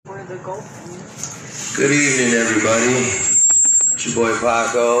Good evening, everybody. It's your boy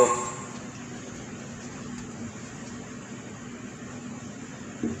Paco.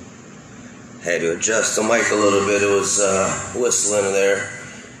 Had to adjust the mic a little bit. It was whistling there.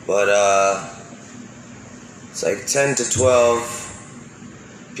 But it's like 10 to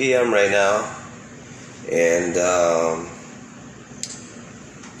 12 p.m. right now. And,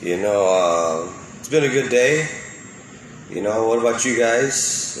 it's been a good day. What about you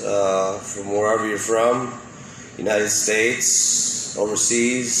guys? From wherever you're from, United States,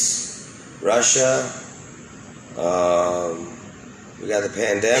 overseas, Russia. We got the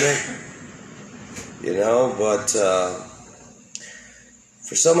pandemic, but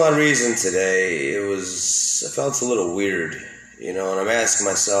for some odd reason today, I felt a little weird, and I'm asking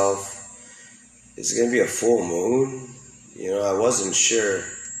myself, is it going to be a full moon? I wasn't sure,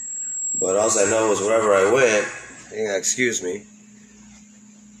 but all I know is wherever I went, excuse me.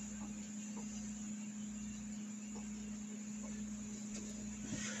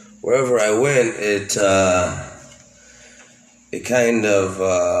 Wherever I went, it kind of,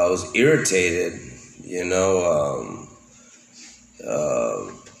 I was irritated,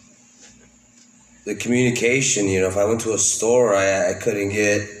 the communication, if I went to a store, I couldn't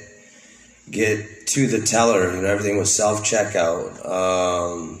get to the teller, everything was self-checkout.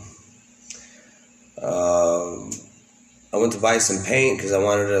 I went to buy some paint because I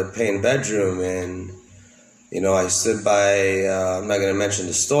wanted to paint a bedroom, and I stood by, I'm not going to mention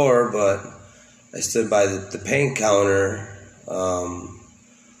the store, but I stood by the paint counter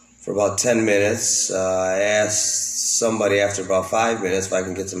for about 10 minutes. I asked somebody after about 5 minutes if I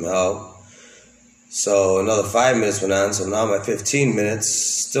can get some help. So another 5 minutes went on, so now I'm at 15 minutes,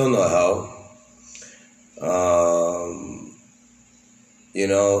 still no help.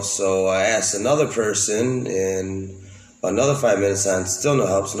 So I asked another person, and another 5 minutes on, still no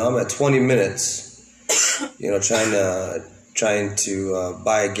help. So now I'm at 20 minutes, trying to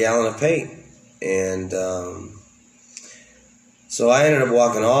buy a gallon of paint. And so I ended up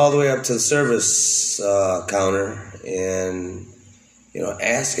walking all the way up to the service counter and,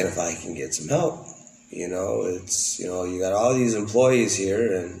 asking if I can get some help. You got all these employees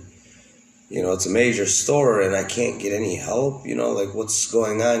here, and it's a major store, and I can't get any help, what's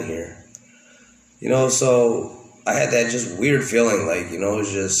going on here? So I had that just weird feeling,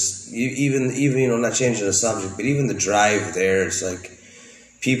 it's just, even, not changing the subject, but even the drive there, it's like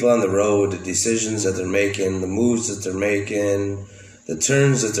people on the road, the decisions that they're making, the moves that they're making, the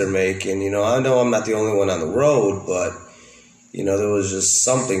turns that they're making, I know I'm not the only one on the road, but, there was just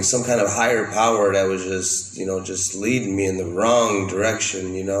some kind of higher power that was just, just leading me in the wrong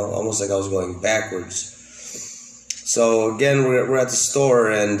direction, almost like I was going backwards. So again, we're at the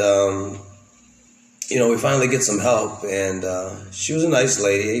store, and, we finally get some help, and she was a nice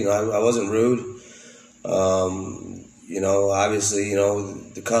lady, I wasn't rude. Obviously,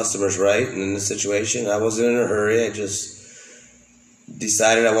 the customer's right, and in this situation, I wasn't in a hurry. I just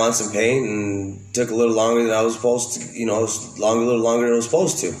decided I want some paint, and took a little longer than I was supposed to, a little longer than I was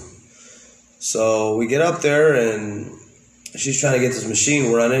supposed to. So we get up there, and she's trying to get this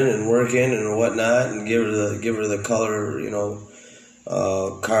machine running and working and whatnot, and give her the color,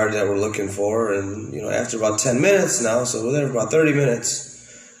 card that we're looking for. And after about 10 minutes now, so we're there for about 30 minutes,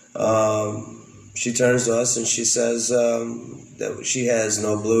 she turns to us and she says that she has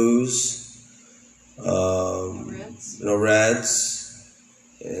no blues, no reds,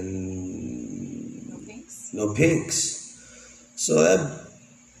 and no pinks. So that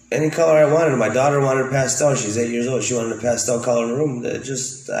any color I wanted. My daughter wanted pastel. She's 8 years old. She wanted a pastel color in the room. That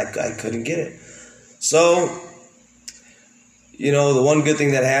just I couldn't get it. So the one good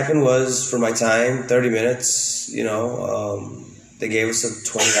thing that happened was, for my time, 30 minutes, they gave us a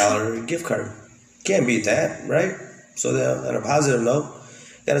 $20 gift card. Can't beat that, right? So on a positive note,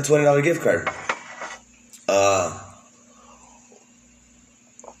 got a $20 gift card.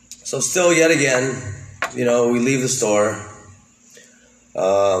 So still, yet again, we leave the store,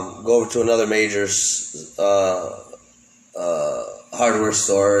 go over to another major hardware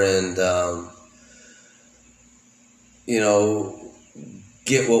store, and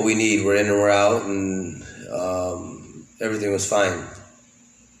get what we need. We're in and we're out, and everything was fine.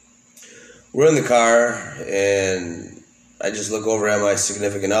 We're in the car, and I just look over at my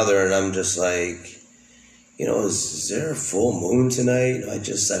significant other, and I'm just like, is there a full moon tonight? I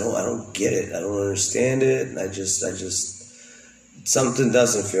don't get it. I don't understand it. And I just, something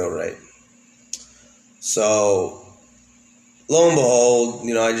doesn't feel right. So, lo and behold,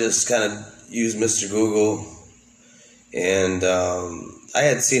 I just kind of used Mr. Google, and I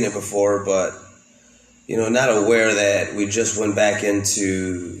had seen it before, but, not aware that we just went back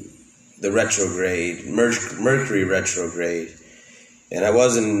into the retrograde, Mercury retrograde. And I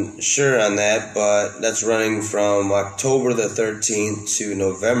wasn't sure on that, but that's running from October the 13th to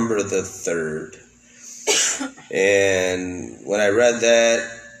November the 3rd. And when I read that,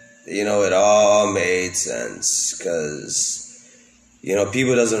 you know, it all made sense, because, you know,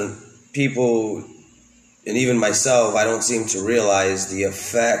 people, and even myself, I don't seem to realize the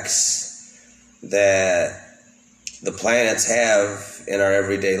effects that the planets have in our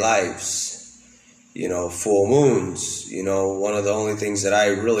everyday lives. You know, full moons, you know, one of the only things that I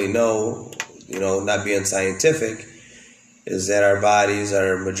really know, you know, not being scientific, is that our bodies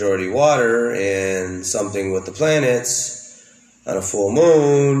are majority water, and something with the planets on a full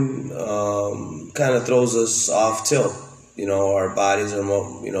moon kind of throws us off tilt. You know, our bodies are,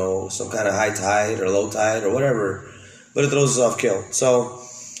 you know, some kind of high tide or low tide or whatever, but it throws us off kilt. So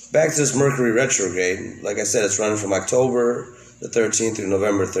back to this Mercury retrograde. Like I said, it's running from October the 13th through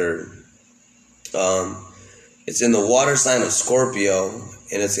November 3rd. It's in the water sign of Scorpio,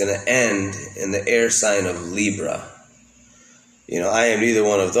 and it's going to end in the air sign of Libra. You know, I am neither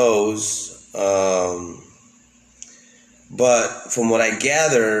one of those. But from what I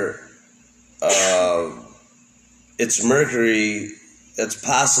gather, it's Mercury that's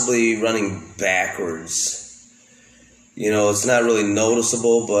possibly running backwards. You know, it's not really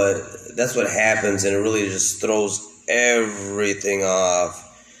noticeable, but that's what happens, and it really just throws everything off.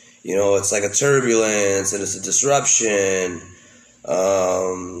 You know, it's like a turbulence, and it's a disruption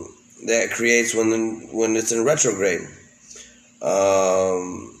that creates when it's in retrograde.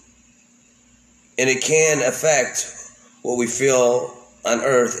 And it can affect what we feel on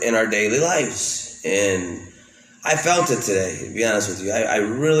Earth in our daily lives. And I felt it today, to be honest with you. I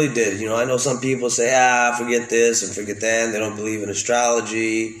really did. You know, I know some people say, forget this and forget that, and they don't believe in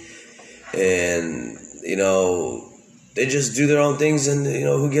astrology. And, you know, they just do their own things, and, you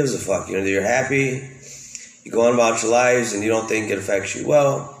know, who gives a fuck? You know, you're happy, you go on about your lives, and you don't think it affects you.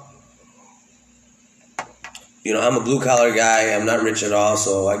 Well, you know, I'm a blue-collar guy. I'm not rich at all,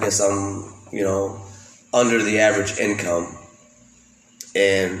 so I guess I'm, you know, under the average income.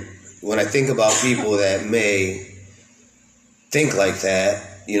 And when I think about people that may think like that,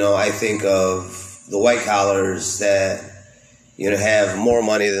 you know, I think of the white-collars that, you know, have more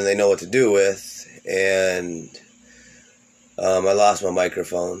money than they know what to do with. And I lost my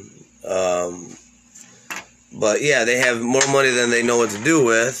microphone. But yeah, they have more money than they know what to do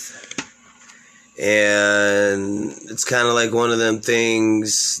with. And it's kind of like one of them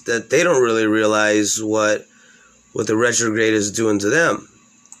things that they don't really realize what the retrograde is doing to them.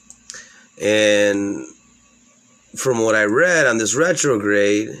 And from what I read on this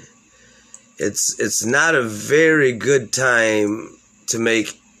retrograde, it's not a very good time to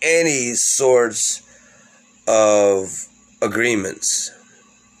make any sorts of agreements.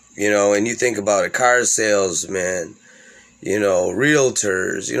 You know, and you think about a car salesman, you know,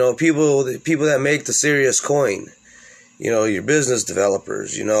 realtors, you know, people that make the serious coin, you know, your business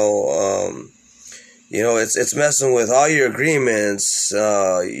developers, you know, it's messing with all your agreements,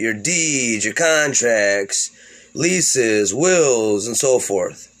 your deeds, your contracts, leases, wills, and so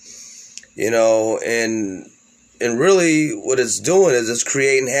forth, you know, and really what it's doing is it's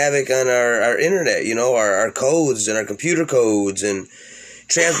creating havoc on our internet, you know, our codes and our computer codes and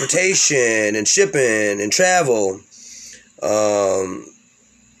transportation and shipping and travel.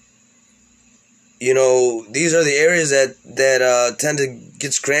 You know, these are the areas that tend to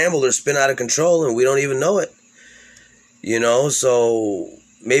get scrambled or spin out of control, and we don't even know it. You know, so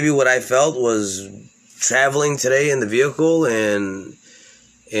maybe what I felt was traveling today in the vehicle and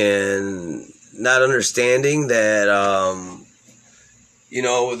not understanding that, you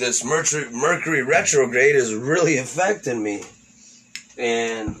know, this Mercury retrograde is really affecting me.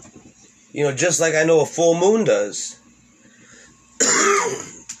 And, you know, just like I know a full moon does.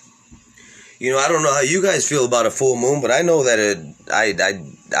 You know, I don't know how you guys feel about a full moon, but I know that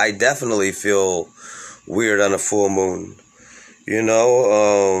I definitely feel weird on a full moon. You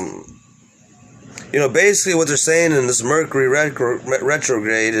know, basically what they're saying in this Mercury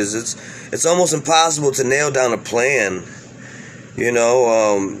retrograde is it's almost impossible to nail down a plan. You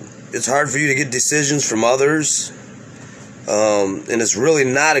know, it's hard for you to get decisions from others, and it's really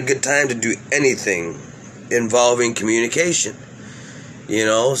not a good time to do anything involving communication. You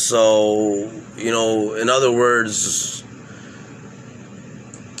know, so, you know, in other words,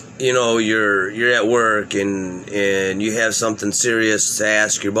 you know, you're at work and you have something serious to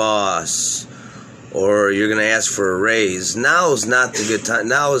ask your boss, or you're going to ask for a raise. Now is not the good time.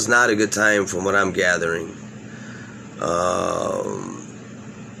 Now is not a good time from what I'm gathering.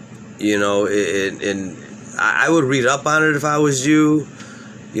 You know, and I would read up on it if I was you.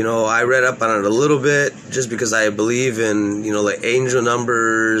 I read up on it a little bit just because I believe in, like angel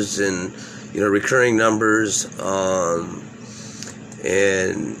numbers and, recurring numbers, and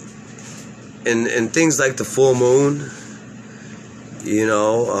things like the full moon.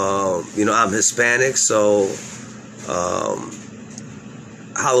 I'm Hispanic, so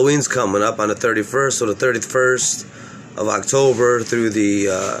Halloween's coming up on the 31st, so the 31st of October through the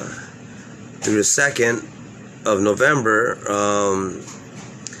 2nd of November,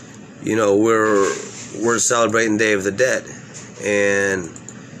 we're celebrating Day of the Dead. And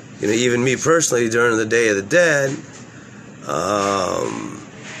even me personally, during the Day of the Dead,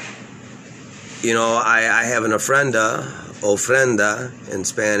 I have an ofrenda in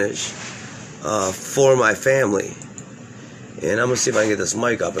Spanish, for my family. And I'm going to see if I can get this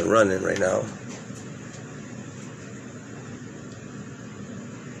mic up and running right now.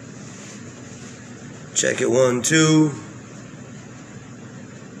 Check it, 1, 2.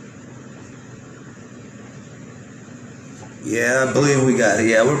 Yeah, I believe we got it.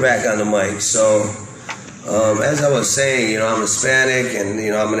 Yeah, we're back on the mic. So, as I was saying, I'm Hispanic, and,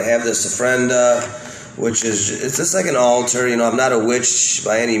 I'm going to have this ofrenda, which it's just like an altar. I'm not a witch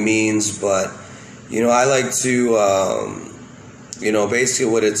by any means, but, I like to,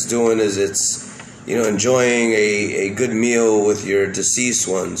 basically what it's doing is it's, enjoying a good meal with your deceased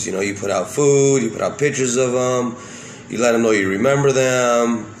ones. You put out food, you put out pictures of them, you let them know you remember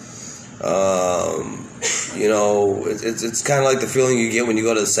them. It's kind of like the feeling you get when you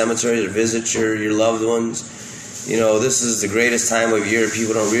go to the cemetery to visit your loved ones. This is the greatest time of year.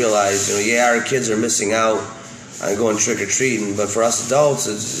 People don't realize, our kids are missing out on going trick-or-treating, but for us adults,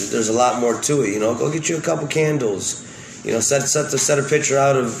 there's a lot more to it. Go get you a couple candles. Set a picture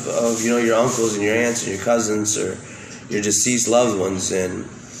out of your uncles and your aunts and your cousins or your deceased loved ones, and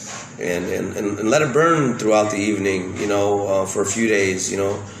let it burn throughout the evening, for a few days.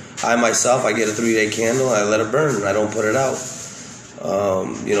 I myself, I get a 3-day candle, I let it burn, I don't put it out.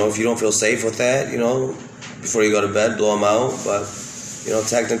 If you don't feel safe with that, before you go to bed, blow them out, but,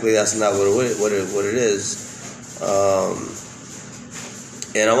 technically that's not what it is.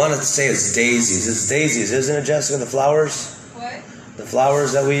 And I wanted to say it's daisies. It's daisies, isn't it, Jessica? The flowers? What? The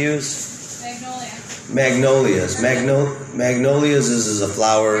flowers that we use? Magnolias. Magnolias is a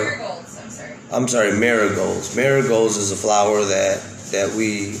flower. Marigolds, I'm sorry. Marigolds. Marigolds is a flower that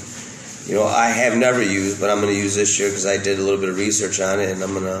we, I have never used, but I'm going to use this year because I did a little bit of research on it, and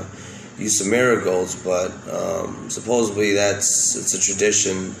I'm going to use some marigolds. But supposedly it's a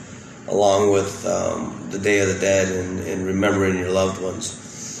tradition along with the Day of the Dead and remembering your loved ones.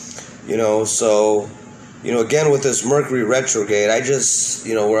 So, again, with this Mercury retrograde, I just,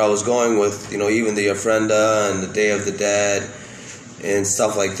 where I was going with, even the ofrenda and the Day of the Dead and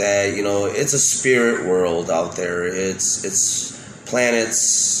stuff like that, it's a spirit world out there. It's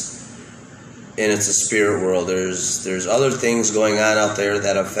planets, and it's a spirit world. There's other things going on out there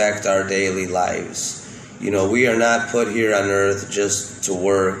that affect our daily lives. We are not put here on earth just to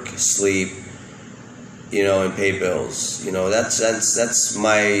work, sleep, and pay bills. That's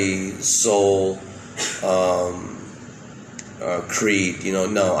my soul creed.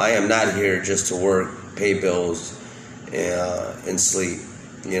 No, I am not here just to work, pay bills, and sleep.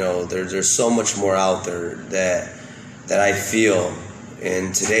 There's so much more out there that I feel,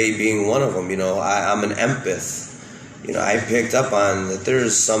 and today being one of them. I'm an empath. I picked up on that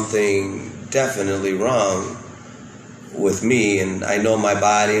there's something definitely wrong with me, and I know my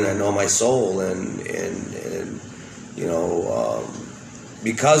body and I know my soul, and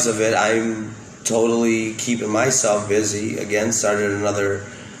because of it, I'm totally keeping myself busy. Again, started another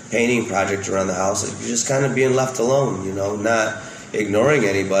painting project around the house. Just kind of being left alone, not ignoring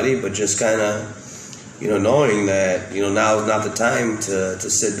anybody, but just kind of, knowing that, now is not the time to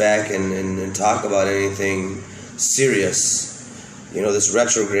sit back and talk about anything serious. This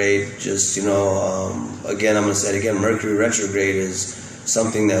retrograde, just, again, I'm going to say it again, Mercury retrograde is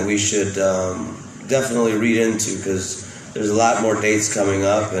something that we should definitely read into, because there's a lot more dates coming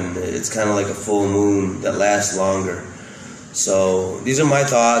up, and it's kind of like a full moon that lasts longer. So these are my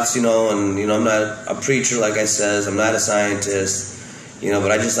thoughts, and, I'm not a preacher, like I says, I'm not a scientist,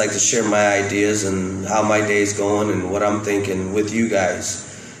 but I just like to share my ideas and how my day's going and what I'm thinking with you guys.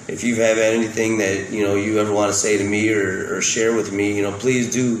 If you have anything that, you ever want to say to me or share with me,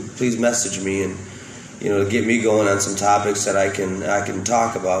 please message me and, get me going on some topics that I can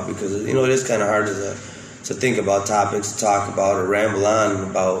talk about, because, it is kind of hard to think about topics to talk about or ramble on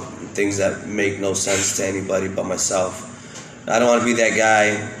about things that make no sense to anybody but myself. I don't want to be that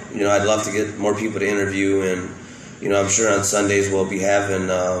guy. I'd love to get more people to interview, and, I'm sure on Sundays we'll be having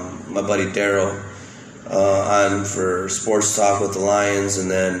my buddy Daryl on for sports talk with the Lions,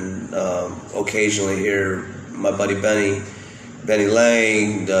 and then occasionally here my buddy Benny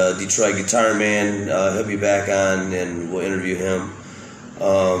Lang, the Detroit Guitar Man, he'll be back on, and we'll interview him.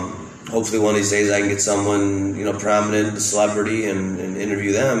 Hopefully one of these days I can get someone, prominent, a celebrity, and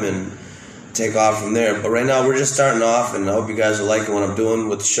interview them and take off from there. But right now we're just starting off, and I hope you guys are liking what I'm doing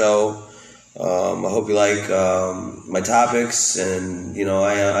with the show. I hope you like my topics, and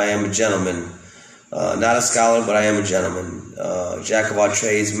I am a gentleman, not a scholar, but I am a gentleman. Jack of all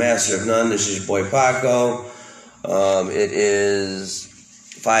trades, master of none. This is your boy Paco. It is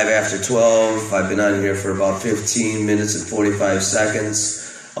 5 after 12. I've been on here for about 15 minutes and 45 seconds.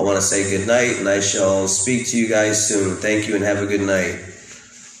 I want to say good night, and I shall speak to you guys soon. Thank you, and have a good night.